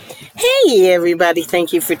Hey, everybody.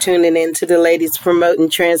 Thank you for tuning in to the Ladies Promoting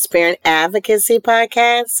Transparent Advocacy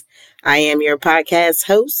podcast. I am your podcast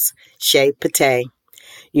host, Shay Pate.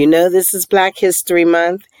 You know, this is Black History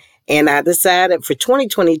Month, and I decided for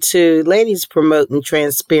 2022, Ladies Promoting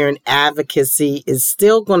Transparent Advocacy is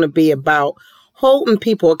still going to be about holding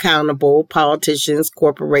people accountable, politicians,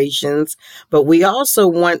 corporations, but we also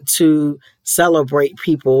want to celebrate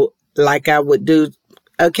people like I would do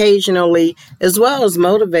occasionally, as well as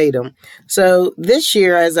motivate them. So this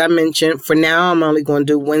year, as I mentioned, for now, I'm only going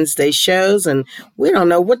to do Wednesday shows, and we don't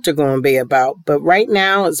know what they're going to be about. But right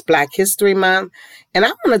now, it's Black History Month, and I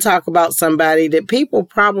want to talk about somebody that people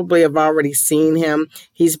probably have already seen him.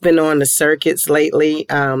 He's been on the circuits lately,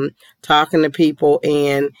 talking to people,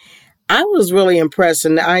 and I was really impressed.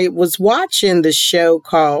 And I was watching the show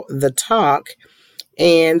called The Talk,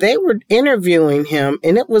 and they were interviewing him,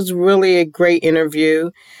 and it was really a great interview.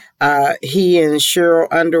 He and Sheryl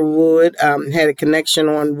Underwood had a connection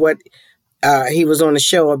on what he was on the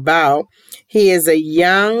show about. He is a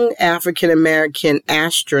young African-American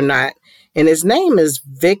astronaut, and his name is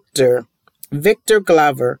Victor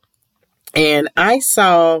Glover. And I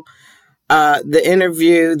saw the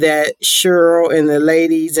interview that Sheryl and the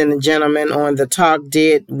ladies and the gentlemen on The Talk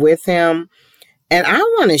did with him. And I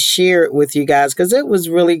want to share it with you guys because it was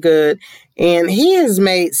really good. And he has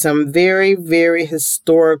made some very, very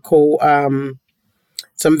historical,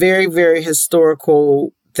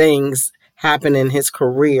 things happen in his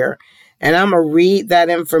career. And I'm going to read that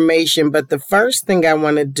information. But the first thing I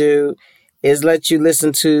want to do is let you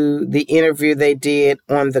listen to the interview they did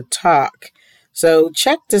on The Talk. So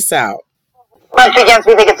check this out. Once again,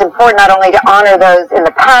 we think it's important not only to honor those in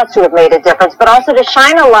the past who have made a difference, but also to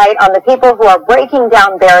shine a light on the people who are breaking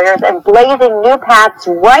down barriers and blazing new paths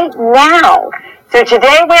right now. So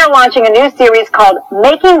today we are launching a new series called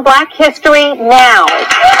Making Black History Now.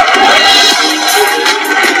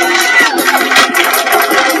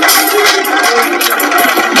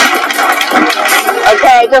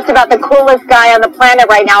 Okay, just about the coolest guy on the planet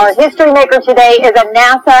right now. Our history maker today is a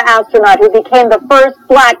NASA astronaut who became the first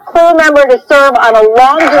Black crew member to serve on a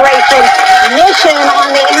long-duration mission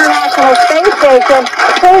on the International Space Station.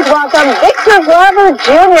 Please welcome Victor Glover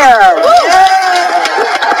Jr.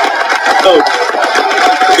 Oh,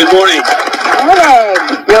 good morning.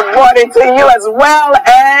 Good morning to you as well.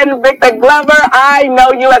 And Victor Glover, I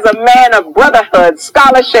know you as a man of brotherhood,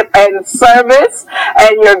 scholarship, and service.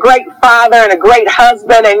 And you're a great father and a great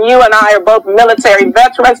husband. And you and I are both military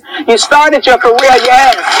veterans. You started your career,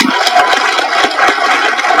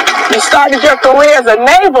 You started your career as a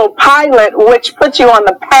naval pilot, which put you on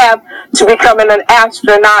the path to becoming an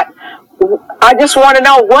astronaut. I just want to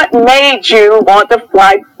know what made you want to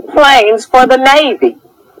fly planes for the Navy.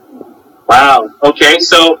 Wow. Okay.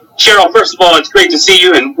 So, Sheryl, first of all, it's great to see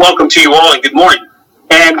you and welcome to you all and good morning.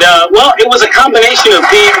 And, well, it was a combination of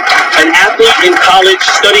being an athlete in college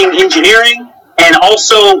studying engineering and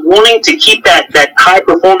also wanting to keep that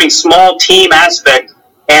high-performing small team aspect.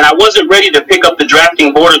 And I wasn't ready to pick up the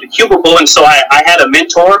drafting board of the cubicle, and so I had a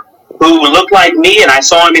mentor who looked like me, and I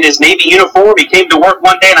saw him in his Navy uniform. He came to work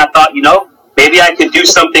one day, and I thought, maybe I could do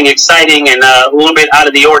something exciting and a little bit out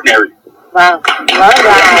of the ordinary. Wow. All right.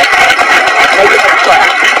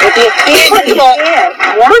 First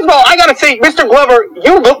of all, I gotta say, Mr. Glover,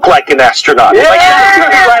 you look like an astronaut. Yeah.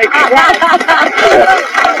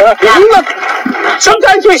 You look.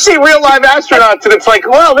 Sometimes we see real live astronauts, and it's like,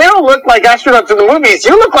 well, they don't look like astronauts in the movies.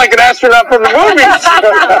 You look like an astronaut from the movies.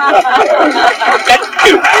 That's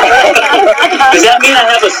cute. Does that mean I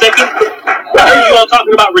have a second? I heard you all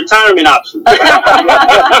talking about retirement options.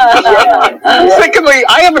 Secondly,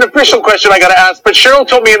 I have an official question I got to ask, but Sheryl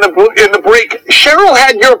told me in the break, Sheryl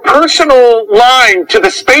had your personal line to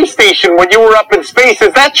the space station when you were up in space.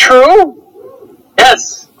 Is that true?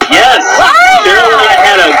 Yes. Sheryl and I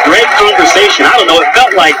had a great conversation. I don't know, it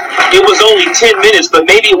felt like it was only 10 minutes, but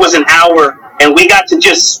maybe it was an hour. And we got to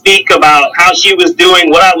just speak about how she was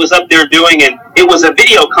doing, what I was up there doing, and it was a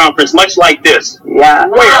video conference, much like this. Yeah.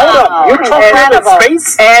 Wait, hold up. You're talking about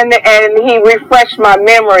space? And he refreshed my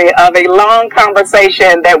memory of a long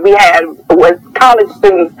conversation that we had with college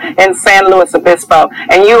students in San Luis Obispo.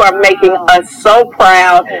 And you are making us so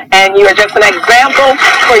proud, and you are just an example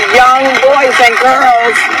for young boys and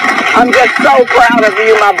girls. I'm just so proud of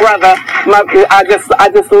you, my brother. I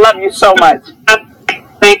just love you so much.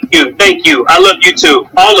 Thank you. I love you too.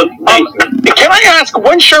 All of you. Thank you. Can I ask,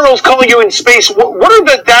 when Cheryl's calling you in space, what are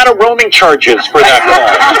the data roaming charges for that call?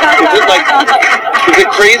 Is it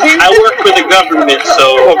crazy? I work for the government,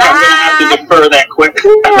 so I'm going to have to defer that quick.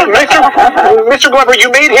 Mr. Glover,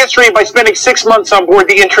 you made history by spending 6 months on board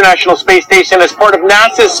the International Space Station as part of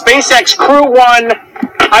NASA's SpaceX Crew 1.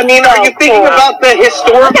 I mean, are you thinking about the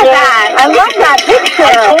historical... Look at that. I love that picture.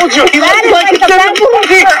 I told you, he looks like the best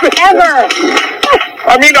picture ever.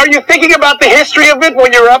 I mean, are you thinking about the history of it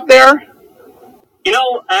when you're up there? You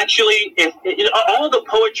know, actually, all the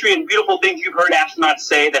poetry and beautiful things you've heard astronauts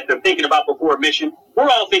say that they're thinking about before a mission, we're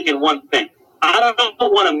all thinking one thing. I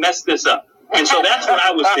don't want to mess this up. And so that's what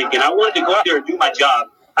I was thinking. I wanted to go out there and do my job.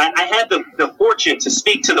 I had the fortune to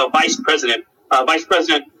speak to the Vice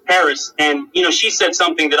President Harris, and, you know, she said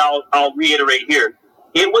something that I'll reiterate here.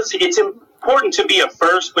 It's important to be a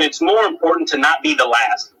first, but it's more important to not be the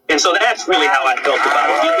last. And so that's really how I felt about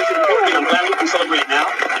it. It's important. I'm glad we can celebrate it now,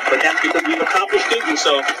 but that's because we've accomplished it. And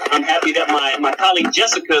so I'm happy that my colleague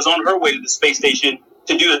Jessica is on her way to the space station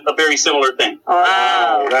to do a very similar thing.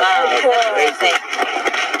 Wow. Amazing.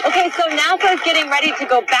 Okay, so NASA is getting ready to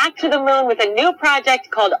go back to the moon with a new project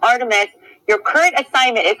called Artemis. Your current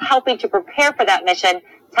assignment is helping to prepare for that mission.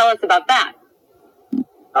 Tell us about that.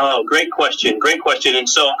 Oh, great question. Great question. And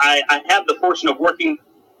so I have the fortune of working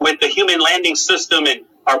with the Human Landing System and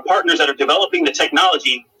our partners that are developing the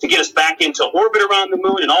technology to get us back into orbit around the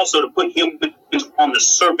moon and also to put humans on the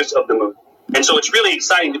surface of the moon. And so it's really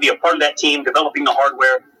exciting to be a part of that team, developing the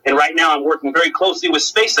hardware. And right now I'm working very closely with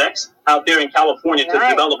SpaceX out there in California to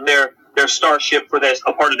develop their Starship for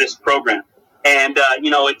a part of this program. And,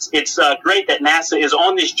 you know, it's great that NASA is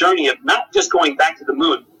on this journey of not just going back to the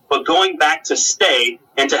moon, but going back to stay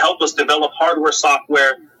and to help us develop hardware,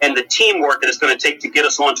 software, and the teamwork that it's going to take to get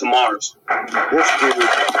us onto Mars. That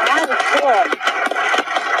is cool.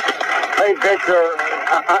 Hey, Victor,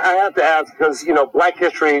 I have to ask, because, you know, Black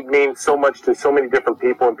History means so much to so many different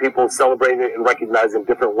people, and people celebrate it and recognize it in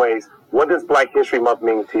different ways. What does Black History Month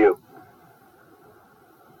mean to you?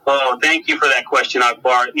 Oh, thank you for that question,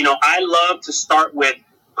 Akbar. You know, I love to start with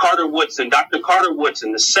Carter Woodson. Dr. Carter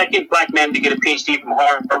Woodson, the second Black man to get a PhD from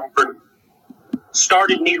Harvard,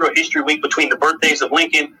 started Negro History Week between the birthdays of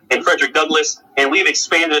Lincoln and Frederick Douglass, and we've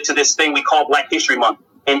expanded it to this thing we call Black History Month.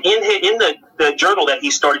 And in the journal that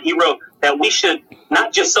he started, he wrote that we should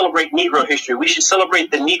not just celebrate Negro history, we should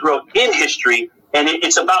celebrate the Negro in history, and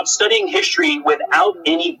it's about studying history without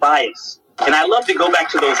any bias. And I love to go back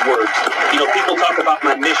to those words. You know, people talk about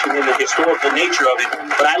my mission and the historical nature of it,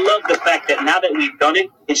 but I love the fact that now that we've done it,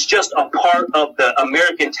 it's just a part of the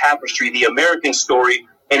American tapestry, the American story,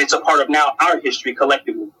 and it's a part of now our history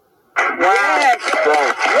collectively. Yes.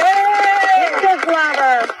 Mr.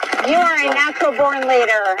 Glover, you are a natural-born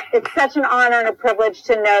leader. It's such an honor and a privilege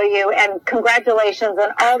to know you, and congratulations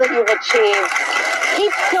on all that you've achieved.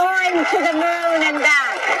 Keep soaring to the moon and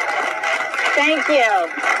back. Thank you.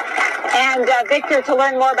 And Victor, to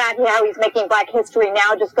learn more about how he's making Black history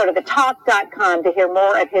now, just go to thetalk.com to hear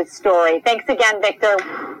more of his story. Thanks again, Victor.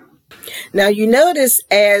 Now, you notice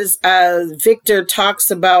as Victor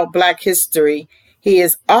talks about Black history, he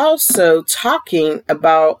is also talking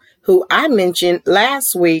about who I mentioned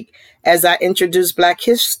last week as I introduced Black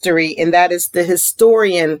history, and that is the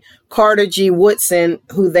historian Carter G. Woodson,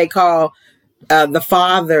 who they call the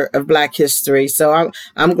father of Black history. So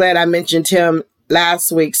I'm glad I mentioned him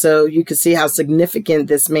last week so you can see how significant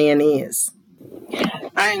this man is.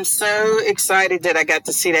 I am so excited that I got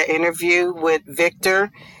to see that interview with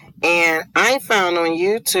Victor. And I found on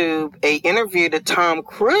YouTube an interview that Tom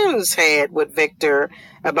Cruise had with Victor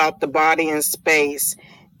about the body in space.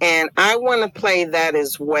 And I want to play that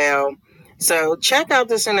as well. So check out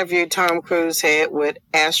this interview Tom Cruise had with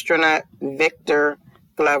astronaut Victor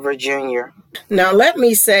Glover Jr. Now, let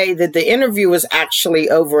me say that the interview was actually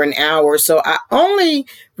over an hour. So I only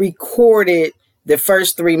recorded the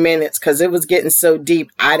first 3 minutes because it was getting so deep.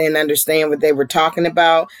 I didn't understand what they were talking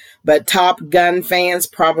about. But Top Gun fans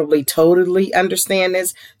probably totally understand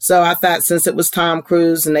this. So I thought since it was Tom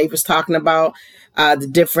Cruise and they was talking about the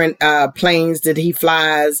different planes that he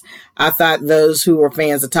flies, I thought those who were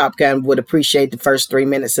fans of Top Gun would appreciate the first 3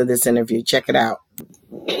 minutes of this interview. Check it out.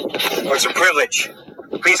 It's a privilege.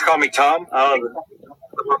 Please call me Tom.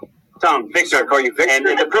 Tom, Victor, I call you Victor.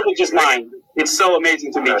 And the privilege is mine. It's so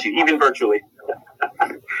amazing to meet you, even virtually.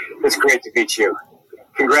 It's great to meet you.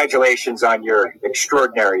 Congratulations on your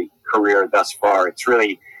extraordinary career thus far. It's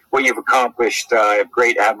really what you've accomplished. I have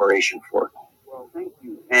great admiration for. Well, thank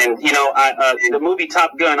you. And, you know, the movie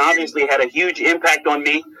Top Gun obviously had a huge impact on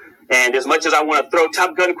me. And as much as I want to throw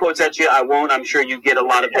Top Gun quotes at you, I won't. I'm sure you get a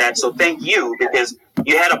lot of that. So thank you, because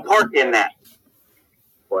you had a part in that.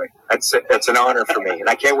 Boy, that's an honor for me, and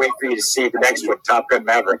I can't wait for you to see the next one, Top Gun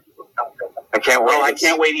Maverick. I can't wait. Oh, I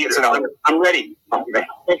can't wait either. It's an honor. I'm ready. Oh, man.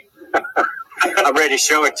 I'm ready to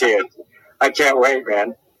show it to you. I can't wait,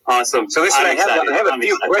 man. Awesome. So listen, I have a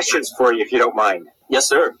few questions for you, if you don't mind. Yes,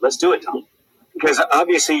 sir. Let's do it, Tom. Because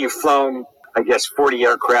obviously you've flown, I guess, 40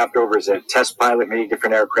 aircraft over as a test pilot, many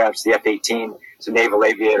different aircrafts. The F-18 is a naval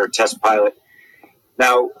aviator, test pilot.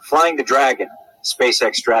 Now, flying the Dragon,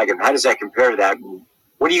 SpaceX Dragon, how does that compare to that?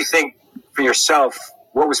 What do you think for yourself?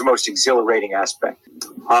 What was the most exhilarating aspect?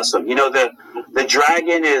 Awesome. You know, the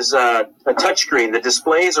Dragon is a touchscreen. The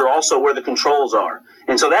displays are also where the controls are.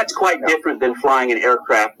 And so that's quite different than flying an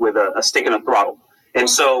aircraft with a stick and a throttle. And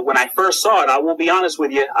so when I first saw it, I will be honest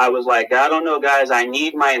with you, I was like, I don't know, guys, I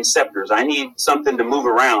need my inceptors. I need something to move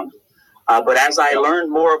around. But as I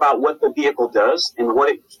learned more about what the vehicle does and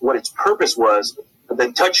what its purpose was, the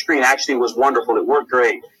touchscreen actually was wonderful. It worked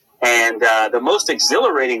great. And the most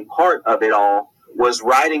exhilarating part of it all was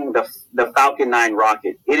riding the Falcon 9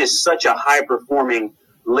 rocket. It is such a high-performing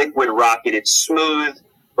liquid rocket. It's smooth,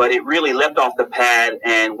 but it really leapt off the pad.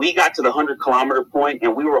 And we got to the 100-kilometer point,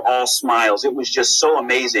 and we were all smiles. It was just so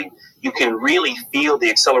amazing. You can really feel the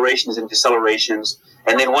accelerations and decelerations.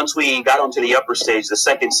 And then once we got onto the upper stage, the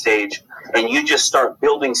second stage, and you just start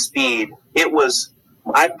building speed, it was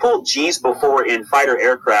 – I've pulled G's before in fighter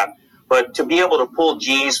aircraft, but to be able to pull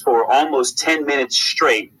G's for almost 10 minutes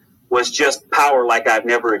straight was just power like I've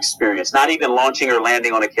never experienced, not even launching or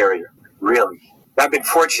landing on a carrier. Really? I've been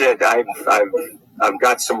fortunate. I've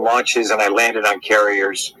got some launches, and I landed on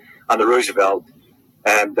carriers on the Roosevelt.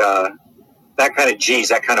 And that kind of G's,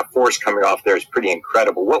 that kind of force coming off there is pretty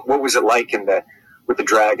incredible. What was it like with the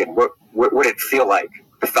Dragon? What did it feel like,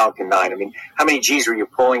 the Falcon 9? I mean, how many G's were you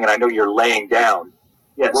pulling? And I know you're laying down.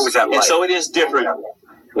 Yes. What was that like? And so it is different.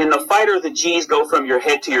 In the fighter, the G's go from your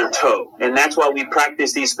head to your toe. And that's why we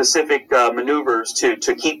practice these specific maneuvers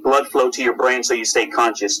to keep blood flow to your brain so you stay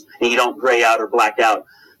conscious and you don't gray out or black out.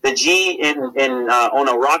 The G on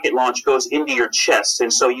a rocket launch goes into your chest.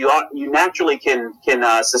 And so you naturally can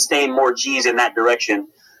sustain more G's in that direction.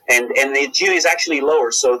 And the G is actually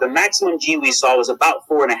lower. So the maximum G we saw was about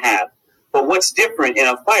 4.5. But what's different in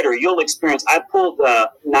a fighter, you'll experience, I pulled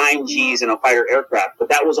 9 G's in a fighter aircraft, but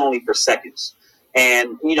that was only for seconds.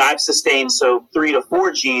 And, you know, I've sustained 3 to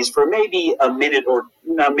 4 G's for maybe a minute or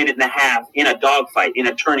a minute and a half in a dogfight, in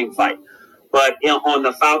a turning fight. But on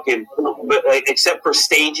the Falcon, except for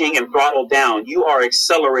staging and throttle down, you are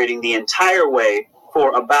accelerating the entire way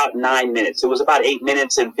for about 9 minutes. It was about 8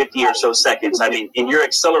 minutes and 50 or so seconds. I mean, and you're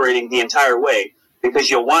accelerating the entire way because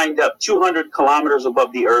you wind up 200 kilometers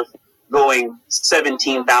above the Earth going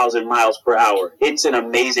 17,000 miles per hour. It's an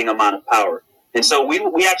amazing amount of power. And so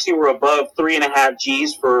we actually were above 3.5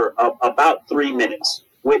 G's for about 3 minutes.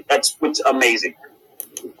 That's amazing.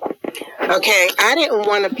 Okay, I didn't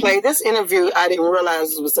want to play this interview. I didn't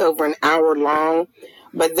realize it was over an hour long.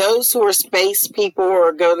 But those who are space people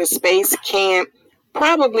or go to space camp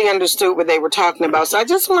probably understood what they were talking about. So I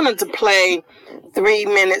just wanted to play 3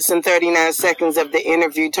 minutes and 39 seconds of the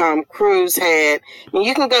interview Tom Cruise had. And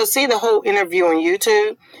you can go see the whole interview on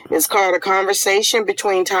YouTube. It's called A Conversation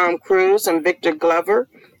Between Tom Cruise and Victor Glover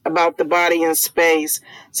about the body in space.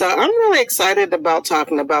 So I'm really excited about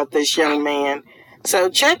talking about this young man. So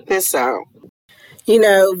check this out. You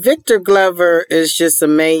know, Victor Glover is just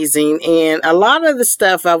amazing. And a lot of the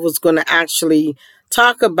stuff I was going to actually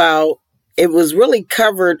talk about, it was really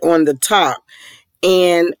covered on the talk.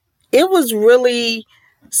 And it was really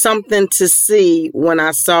something to see when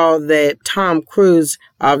I saw that Tom Cruise,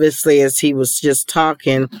 obviously, as he was just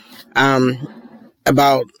talking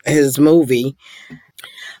about his movie.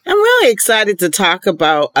 I'm really excited to talk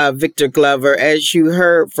about Victor Glover. As you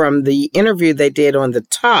heard from the interview they did on the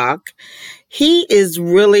talk, he is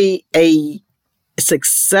really a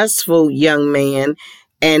successful young man,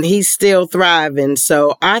 and he's still thriving.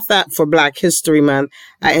 So I thought for Black History Month,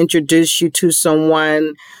 I introduced you to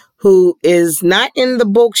someone who is not in the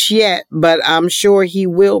books yet, but I'm sure he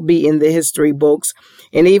will be in the history books.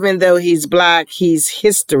 And even though he's Black, he's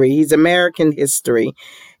history. He's American history.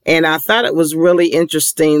 And I thought it was really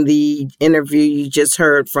interesting, the interview you just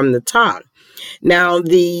heard from the talk. Now,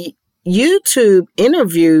 the YouTube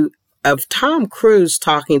interview of Tom Cruise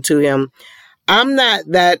talking to him, I'm not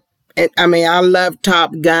that, I mean, I love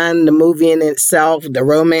Top Gun, the movie in itself, the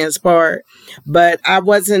romance part, but I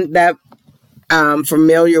wasn't that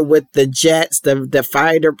familiar with the jets, the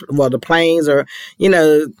fighter, well, the planes, or, you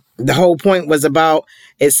know, the whole point was about,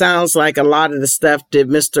 it sounds like a lot of the stuff that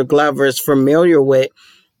Mr. Glover is familiar with.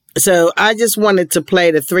 So I just wanted to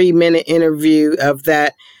play the 3-minute interview of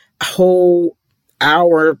that whole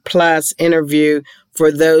hour plus interview for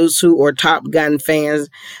those who are Top Gun fans.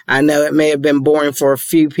 I know it may have been boring for a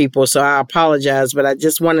few people, so I apologize, but I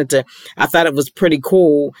just I thought it was pretty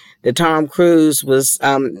cool that Tom Cruise was,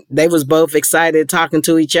 they was both excited talking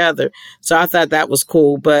to each other. So I thought that was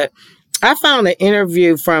cool. But I found an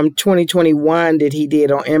interview from 2021 that he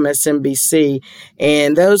did on MSNBC.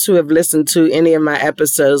 And those who have listened to any of my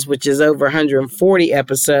episodes, which is over 140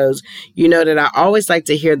 episodes, you know that I always like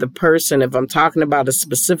to hear the person. If I'm talking about a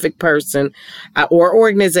specific person or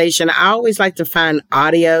organization, I always like to find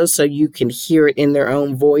audio so you can hear it in their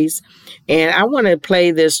own voice. And I want to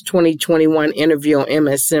play this 2021 interview on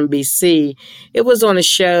MSNBC. It was on a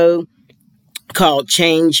show called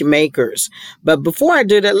Change Makers. But before I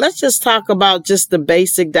do that, let's just talk about just the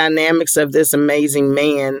basic dynamics of this amazing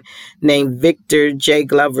man named Victor J.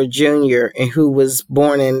 Glover Jr., and who was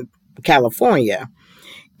born in California.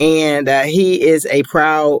 And he is a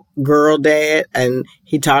proud girl dad, and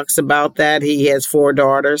he talks about that. He has 4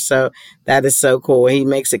 daughters, so that is so cool. He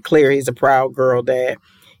makes it clear he's a proud girl dad,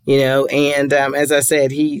 you know. And as I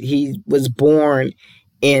said, he was born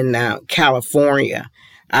in California.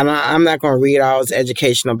 I'm not going to read all his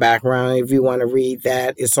educational background. If you want to read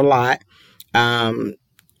that, it's a lot.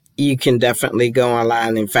 You can definitely go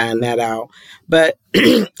online and find that out. But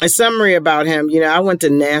a summary about him, you know, I went to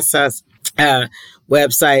NASA's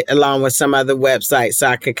website along with some other websites so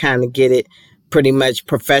I could kind of get it pretty much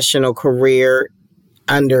professional career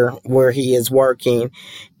under where he is working.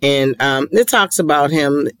 And it talks about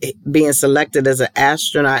him being selected as an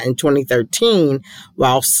astronaut in 2013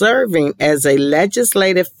 while serving as a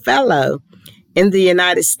legislative fellow in the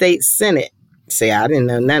United States Senate. See, I didn't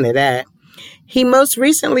know none of that. He most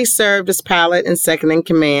recently served as pilot and second in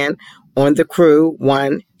command on the Crew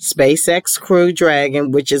 1 SpaceX Crew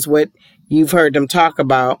Dragon, which is what you've heard them talk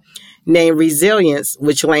about, named Resilience,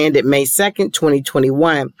 which landed May 2nd,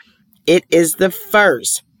 2021. It is the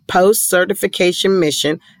first post-certification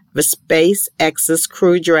mission of SpaceX's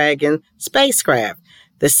Crew Dragon spacecraft,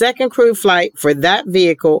 the second crew flight for that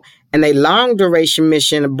vehicle, and a long-duration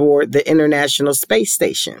mission aboard the International Space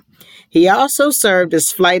Station. He also served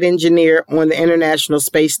as flight engineer on the International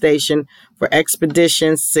Space Station for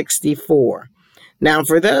Expedition 64. Now,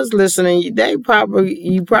 for those listening, you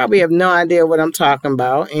probably have no idea what I'm talking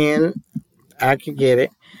about, and I could get it.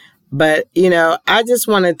 But, you know, I just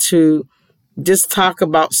wanted to just talk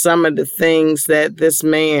about some of the things that this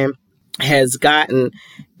man has gotten.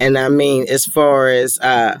 And I mean, as far as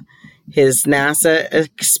his NASA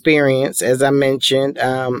experience, as I mentioned,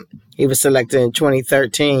 he was selected in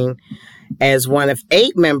 2013 as one of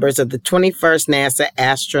 8 members of the 21st NASA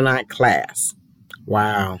astronaut class.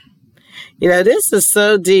 Wow. You know, this is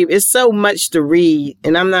so deep. It's so much to read,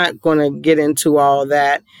 and I'm not going to get into all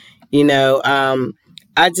that, you know.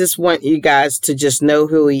 I just want you guys to just know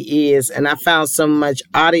who he is. And I found so much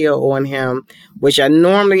audio on him, which I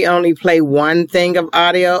normally only play one thing of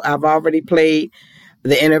audio. I've already played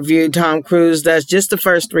the interview Tom Cruise does, just the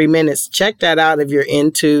first 3 minutes. Check that out if you're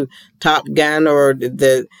into Top Gun or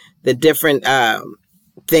the different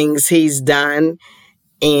things he's done.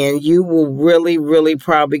 And you will really, really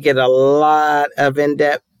probably get a lot of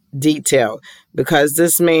in-depth detail, because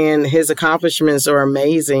this man, his accomplishments are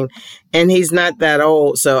amazing, and he's not that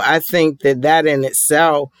old. So I think that in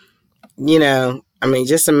itself, you know, I mean,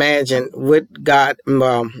 just imagine what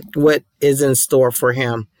is in store for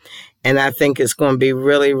him. And I think it's going to be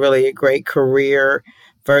really, really a great career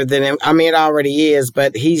further than, I mean, it already is,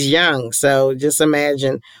 but he's young. So just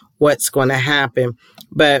imagine what's going to happen.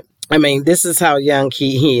 But I mean, this is how young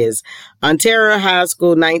he is. Ontario High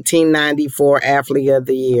School 1994 Athlete of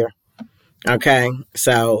the Year. Okay,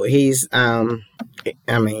 so he's,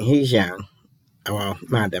 he's young. Well,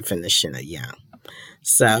 my definition of young.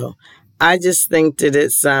 So I just think that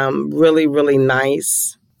it's really, really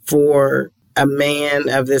nice for a man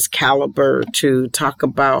of this caliber to talk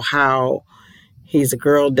about how he's a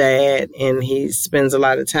girl dad and he spends a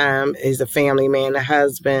lot of time. He's a family man, a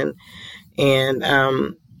husband,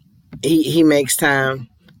 and he makes time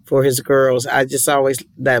for his girls. I just always,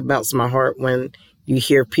 that melts my heart when you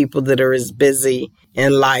hear people that are as busy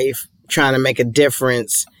in life trying to make a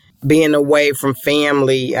difference, being away from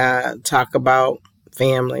family, talk about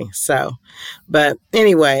family. So, but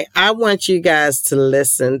anyway, I want you guys to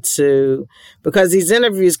listen to, because these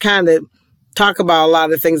interviews kind of talk about a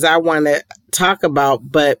lot of things I want to talk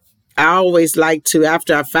about, but I always like to,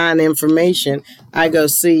 after I find information, I go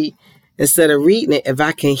see, instead of reading it, if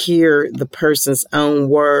I can hear the person's own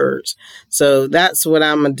words. So that's what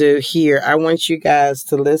I'm going to do here. I want you guys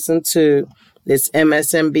to listen to this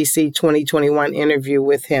MSNBC 2021 interview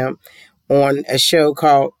with him on a show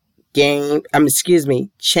called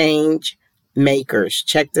change makers.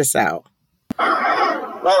 Check this out.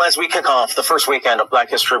 Well, as we kick off the first weekend of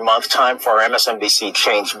Black History Month, time for our MSNBC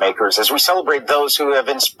Change Makers as we celebrate those who have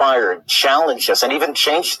inspired, challenged us, and even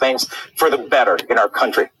changed things for the better in our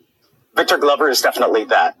country. Victor Glover is definitely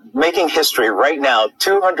that, making history right now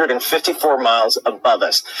 254 miles above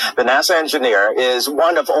us. The NASA engineer is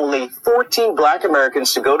one of only 14 Black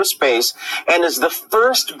Americans to go to space and is the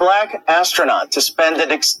first Black astronaut to spend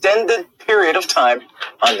an extended period of time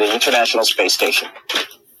on the International Space Station.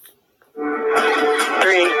 3, 2,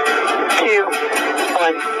 1,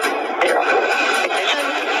 0.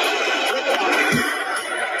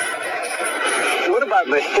 What about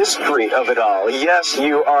the history of it all? Yes,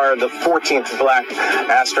 you are the 14th Black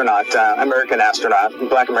astronaut, American astronaut,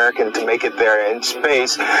 Black American to make it there in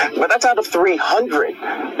space, but that's out of 300.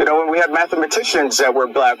 You know, when we had mathematicians that were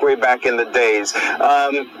Black way back in the days.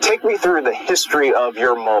 Take me through the history of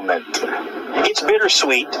your moment. It's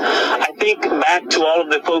bittersweet. I think back to all of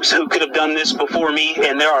the folks who could have done this before me,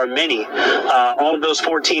 and there are many. All of those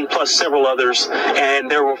 14 plus several others, and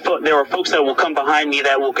there are folks that will come behind me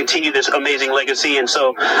that will continue this amazing legacy. And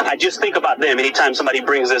so I just think about them anytime somebody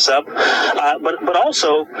brings this up. But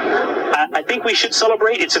also, I think we should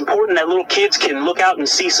celebrate. It's important that little kids can look out and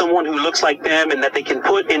see someone who looks like them, and that they can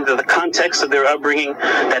put into the context of their upbringing,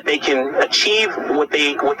 that they can achieve what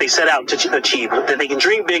they set out to achieve, that they can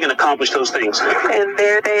dream big and accomplish those things. And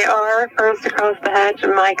there they are, first across the hatch,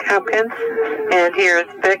 Mike Hopkins, and here's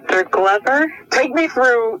Victor Glover. Take me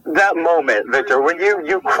through that moment, Victor. When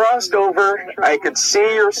you crossed over, I could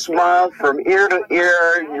see your smile from ear to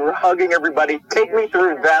ear. You were hugging everybody. Take me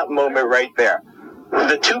through that moment right there.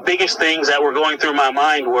 The two biggest things that were going through my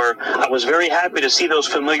mind were, I was very happy to see those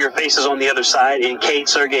familiar faces on the other side in Kate,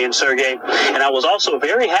 Sergey, and Sergey. And I was also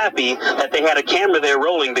very happy that they had a camera there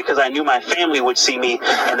rolling, because I knew my family would see me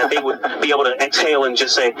and that they would be able to exhale and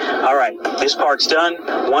just say, all right, this part's done.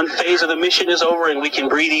 One phase of the mission is over and we can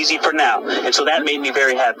breathe easy for now. And so that made me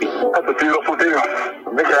very happy. That's a beautiful deal.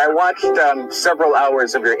 Victor, I watched several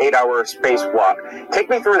hours of your 8-hour spacewalk. Take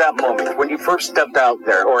me through that moment when you first stepped out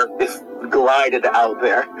there, or glided out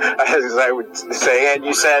there, as I would say, and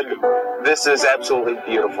you said, this is absolutely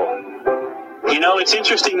beautiful. You know, it's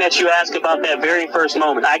interesting that you ask about that very first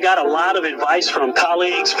moment. I got a lot of advice from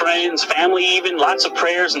colleagues, friends, family even. Lots of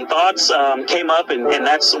prayers and thoughts came up, and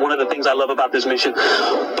that's one of the things I love about this mission.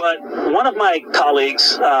 But one of my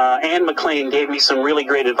colleagues, Anne McLean, gave me some really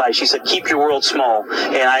great advice. She said, keep your world small.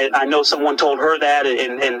 And I know someone told her that,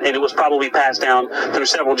 and it was probably passed down through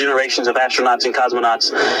several generations of astronauts and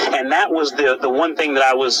cosmonauts. And that was the one thing that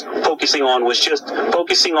I was focusing on, was just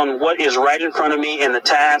focusing on what is right in front of me and the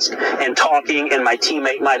task, and talking, and my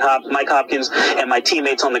teammate Mike Hopkins and my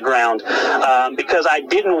teammates on the ground, because I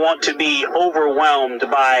didn't want to be overwhelmed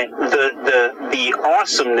by the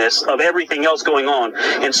awesomeness of everything else going on.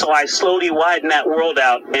 And so I slowly widened that world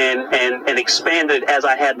out and expanded as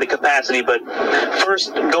I had the capacity. But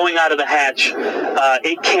first, going out of the hatch,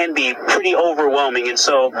 it can be pretty overwhelming. And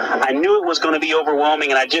so I knew it was going to be overwhelming,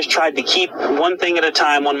 and I just tried to keep one thing at a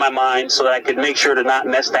time on my mind so that I could make sure to not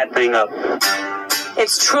mess that thing up.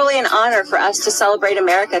 It's truly an honor for us to celebrate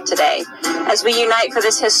America today as we unite for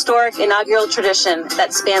this historic inaugural tradition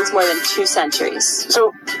that spans more than 2 centuries.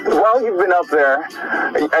 So while you've been up there,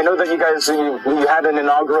 I know that you guys, you had an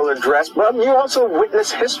inaugural address, but you also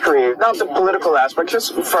witnessed history, not the political aspect,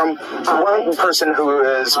 just from one person who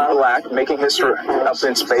is Black making history up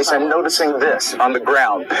in space and noticing this on the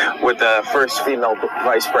ground with the first female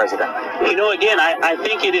vice president. You know, again, I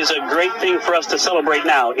think it is a great thing for us to celebrate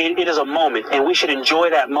now. It is a moment, and we should enjoy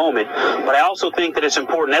that moment. But I also think that it's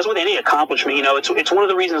important, as with any accomplishment, you know, it's one of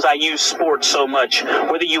the reasons I use sports so much.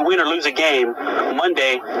 Whether you win or lose a game,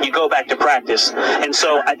 Monday you go back to practice. And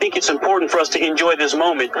so I think it's important for us to enjoy this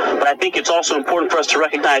moment, but I think it's also important for us to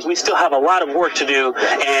recognize we still have a lot of work to do,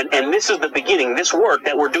 and this is the beginning. This work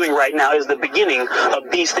that we're doing right now is the beginning of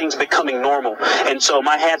these things becoming normal. And so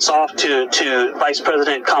my hat's off to Vice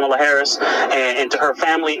President Kamala Harris and to her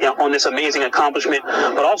family on this amazing accomplishment,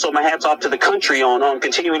 but also my hat's off to the country on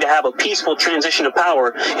continuing to have a peaceful transition of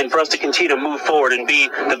power, and for us to continue to move forward and be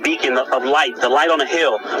the beacon of light, the light on a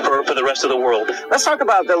hill for the rest of the world. Let's talk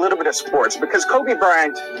about a little bit of sports, because Kobe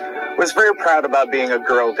Bryant was very proud about being a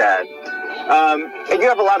girl dad. And you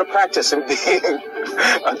have a lot of practice in being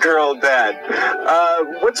a girl dad.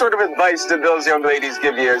 What sort of advice did those young ladies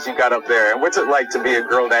give you as you got up there? And what's it like to be a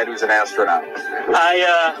girl dad who's an astronaut?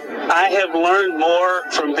 I have learned more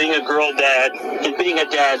from being a girl dad and being a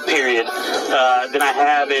dad, period, than I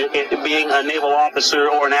have in being a naval officer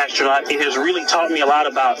or an astronaut. It has really taught me a lot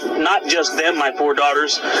about not just them, my 4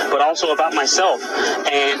 daughters, but also about myself,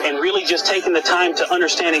 and really just taking the time to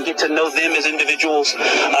understand and get to know them as individuals.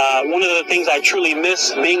 One of the things I truly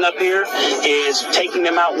miss being up here is taking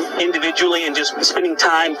them out individually and just spending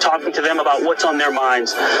time talking to them about what's on their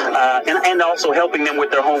minds, and also helping them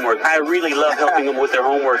with their homework. I really love helping them with their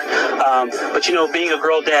homework. But you know, being a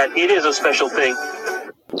girl dad, it is a special thing.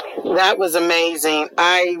 That was amazing.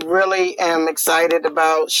 I really am excited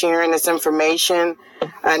about sharing this information.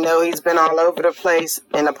 I know he's been all over the place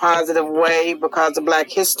in a positive way because of Black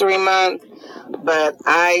History Month, but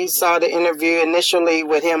I saw the interview initially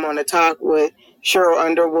with him on the talk with Cheryl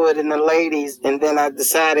Underwood and the ladies, and then I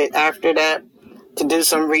decided after that to do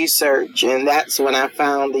some research, and that's when I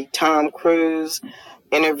found the Tom Cruise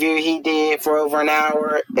interview he did for over an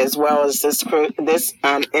hour, as well as this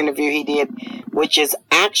interview he did, which is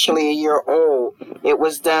actually a year old. It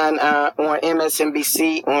was done on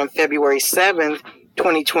MSNBC on February 7th,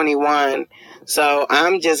 2021. So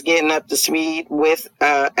I'm just getting up to speed with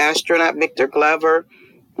astronaut Victor Glover,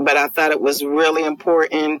 but I thought it was really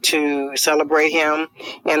important to celebrate him,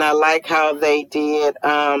 and I like how they did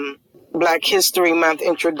Black History Month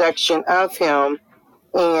introduction of him.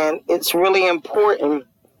 And it's really important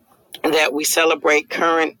that we celebrate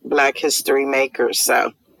current Black history makers.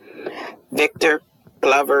 So, Victor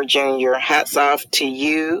Glover Jr., hats off to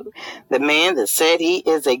you, the man that said he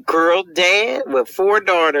is a girl dad with 4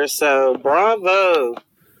 daughters. So, bravo.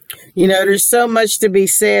 You know, there's so much to be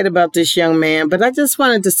said about this young man, but I just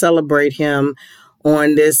wanted to celebrate him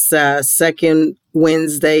on this second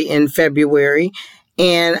Wednesday in February.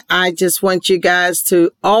 And I just want you guys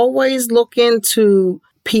to always look into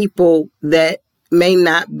people that may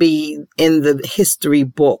not be in the history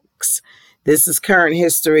books. This is current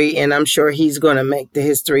history, and I'm sure he's going to make the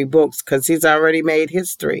history books because he's already made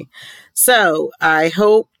history. So I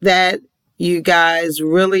hope that you guys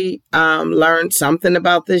really learned something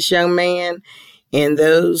about this young man. And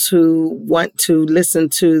those who want to listen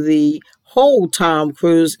to the whole Tom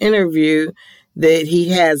Cruise interview that he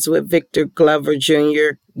has with Victor Glover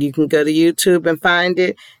Jr., you can go to YouTube and find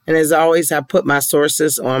it. And as always, I put my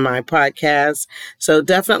sources on my podcast. So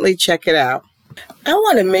definitely check it out. I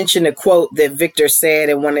want to mention a quote that Victor said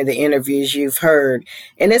in one of the interviews you've heard.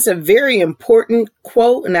 And it's a very important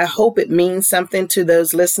quote, and I hope it means something to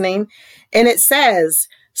those listening. And it says,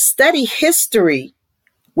 "Study history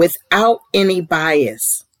without any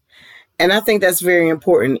bias." And I think that's very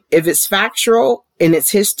important. If it's factual and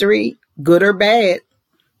it's history, good or bad,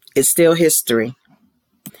 it's still history.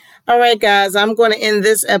 All right, guys, I'm going to end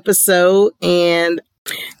this episode, and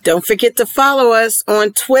don't forget to follow us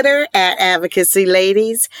on Twitter at Advocacy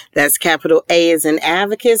Ladies. That's capital A as in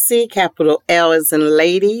advocacy, capital L as in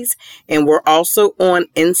ladies. And we're also on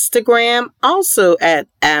Instagram, also at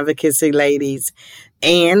Advocacy Ladies.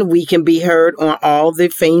 And we can be heard on all the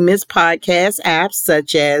famous podcast apps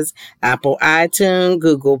such as Apple iTunes,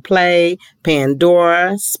 Google Play,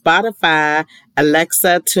 Pandora, Spotify,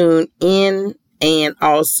 Alexa, TuneIn, and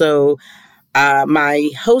also my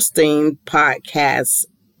hosting podcast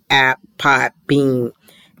app, Podbean.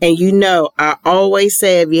 And you know, I always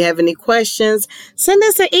say, if you have any questions, send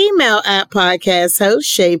us an email at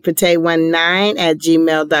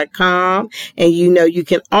podcasthost@shaypate19@gmail.com. And you know, you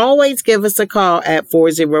can always give us a call at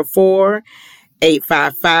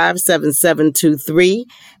 404-855-7723.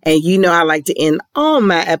 And you know, I like to end all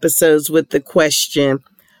my episodes with the question,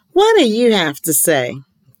 what do you have to say?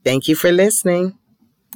 Thank you for listening.